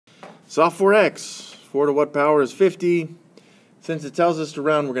Solve for x. 4 to what power is 50? Since it tells us to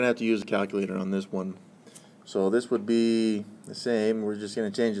round, we're going to have to use a calculator on this one. So this would be the same. We're just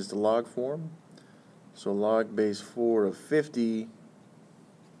going to change this to log form. So log base 4 of 50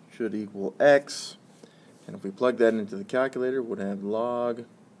 should equal x. And if we plug that into the calculator, we'd have log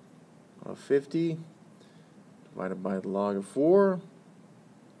of 50 divided by the log of 4.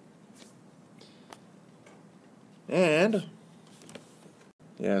 And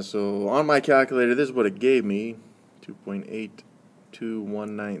yeah, so on my calculator, this is what it gave me,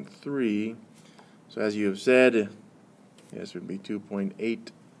 2.82193. So as you have said, yes, it would be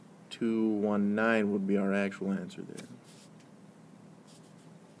 2.8219 would be our actual answer there.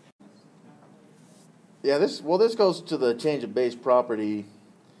 Yeah, this goes to the change of base property,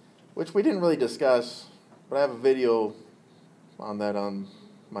 which we didn't really discuss, but I have a video on that on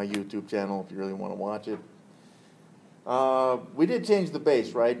my YouTube channel if you really want to watch it. We did change the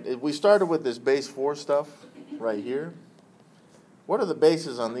base, right? We started with this base 4 stuff right here. What are the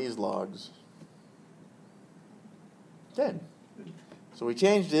bases on these logs? 10. So we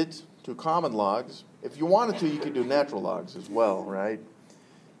changed it to common logs. If you wanted to, you could do natural logs as well, right?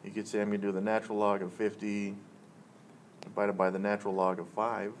 You could say I'm going to do the natural log of 50 divided by the natural log of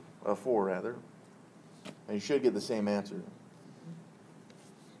 4 rather. And you should get the same answer.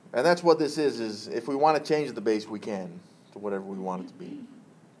 And that's what this is if we want to change the base, we can to whatever we want it to be.